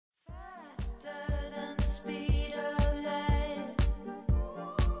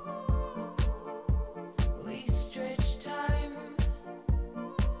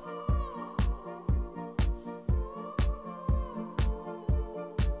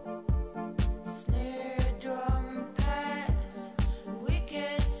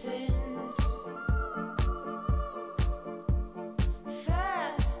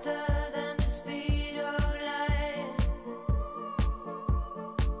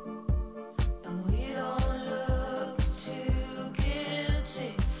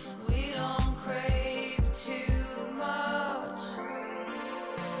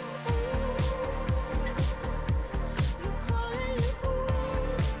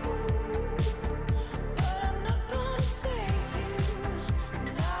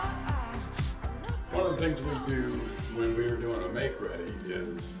things we do when we are doing a make ready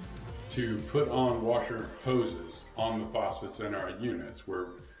is to put on washer hoses on the faucets in our units.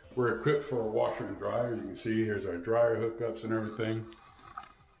 We're equipped for a washer and dryer. You can see here's our dryer hookups and everything.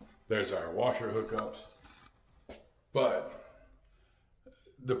 There's our washer hookups. But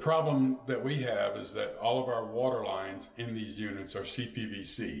the problem that we have is that all of our water lines in these units are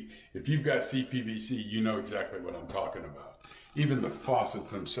CPVC. If you've got CPVC, you know exactly what I'm talking about. Even the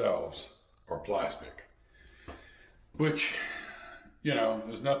faucets themselves are plastic, which, you know,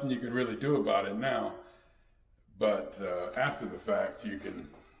 there's nothing you can really do about it now. But after the fact, you can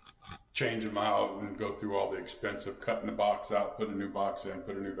change them out and go through all the expense of cutting the box out, put a new box in,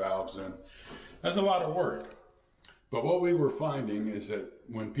 put a new valves in. That's a lot of work. But what we were finding is that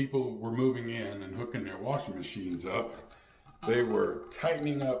when people were moving in and hooking their washing machines up, they were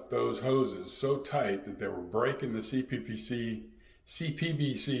tightening up those hoses so tight that they were breaking the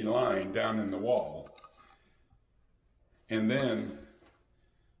CPVC line down in the wall. And then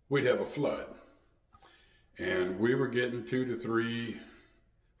we'd have a flood. And we were getting 2 to 3,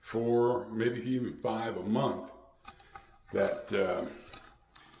 4, maybe even 5 a month. That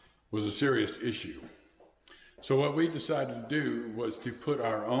was a serious issue. So what we decided to do was to put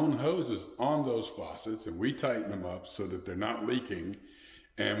our own hoses on those faucets, and we tighten them up so that they're not leaking.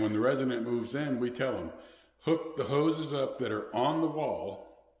 And when the resident moves in, we tell them, hook the hoses up that are on the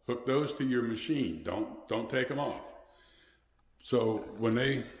wall, hook those to your machine, don't take them off. So when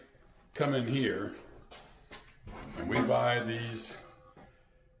they come in here and we buy these,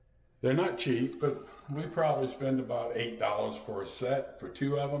 they're not cheap, but we probably spend about $8 for a set for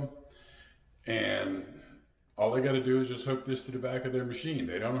 2 of them. And all they got to do is just hook this to the back of their machine.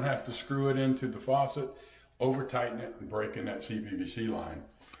 They don't have to screw it into the faucet, over tighten it, and break in that CPVC line.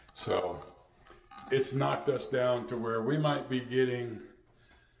 So it's knocked us down to where we might be getting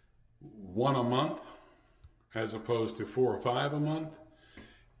 1 a month as opposed to 4 or 5 a month.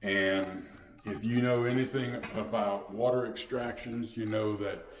 And if you know anything about water extractions, you know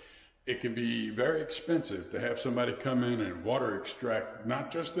that it can be very expensive to have somebody come in and water extract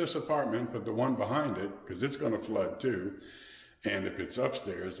not just this apartment, but the one behind it, because it's going to flood too. And if it's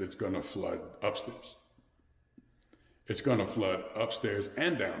upstairs, it's going to flood upstairs. It's going to flood upstairs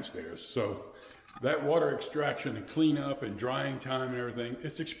and downstairs. So that water extraction and cleanup and drying time and everything,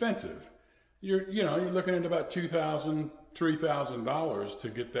 it's expensive. You're looking at about $2,000, $3,000 to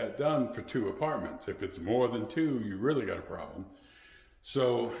get that done for 2 apartments. If it's more than 2, you really got a problem.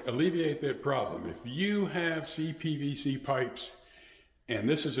 So alleviate that problem. If you have CPVC pipes and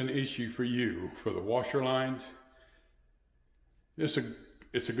this is an issue for you, for the washer lines, it's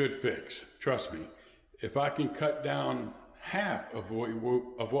a good fix. Trust me. If I can cut down half of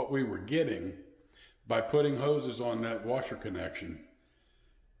what we were getting by putting hoses on that washer connection,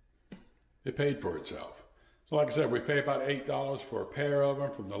 it paid for itself. So like I said, we pay about $8 for a pair of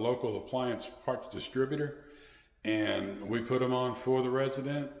them from the local appliance parts distributor. And we put them on for the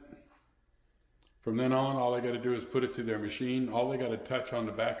resident. From then on, all they got to do is put it to their machine. All they got to touch on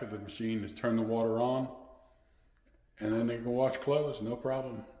the back of the machine is turn the water on, and then they can wash clothes, no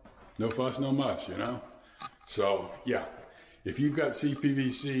problem. No fuss, no muss, you know? So, yeah, if you've got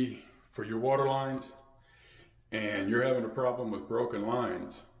CPVC for your water lines and you're having a problem with broken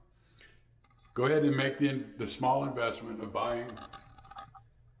lines, go ahead and make the small investment of buying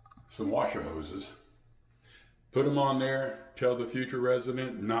some washer hoses. Put them on there, tell the future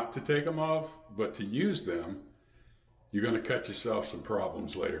resident not to take them off, but to use them. You're going to cut yourself some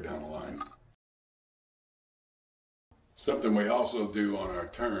problems later down the line. Something we also do on our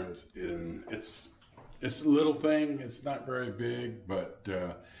turns, it's a little thing, it's not very big, but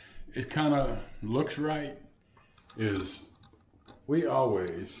it kind of looks right, is we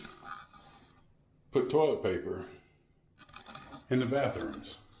always put toilet paper in the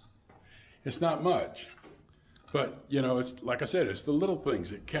bathrooms. It's not much. But, you know, it's like I said, it's the little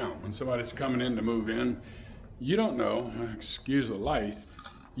things that count. When somebody's coming in to move in, you don't know, excuse the light,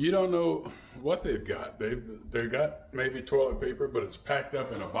 you don't know what they've got. They've got maybe toilet paper, but it's packed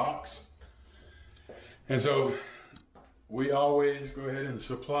up in a box. And so we always go ahead and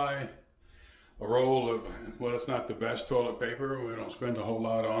supply a roll of, well, it's not the best toilet paper. We don't spend a whole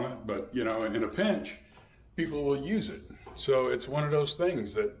lot on it, but, you know, in a pinch, people will use it. So it's one of those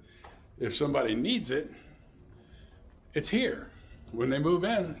things that if somebody needs it, it's here. When they move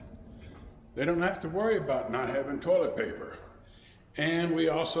in, they don't have to worry about not having toilet paper. And we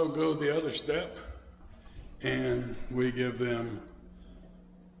also go the other step and we give them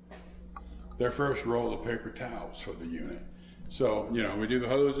their first roll of paper towels for the unit. So, you know, we do the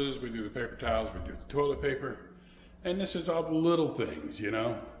hoses, we do the paper towels, we do the toilet paper, and this is all the little things, you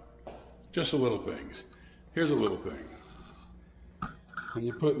know. Just the little things. Here's a little thing. When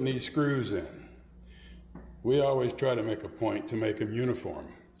you're putting these screws in, we always try to make a point to make them uniform.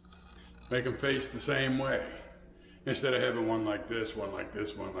 Make them face the same way. Instead of having one like this, one like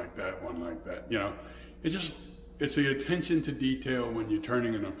this, one like that, one like that. You know, it's the attention to detail when you're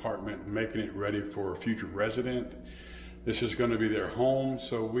turning an apartment and making it ready for a future resident. This is going to be their home,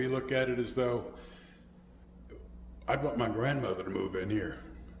 so we look at it as though I'd want my grandmother to move in here.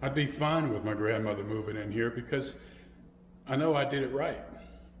 I'd be fine with my grandmother moving in here because I know I did it right.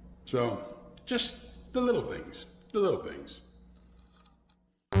 So just the little things, the little things.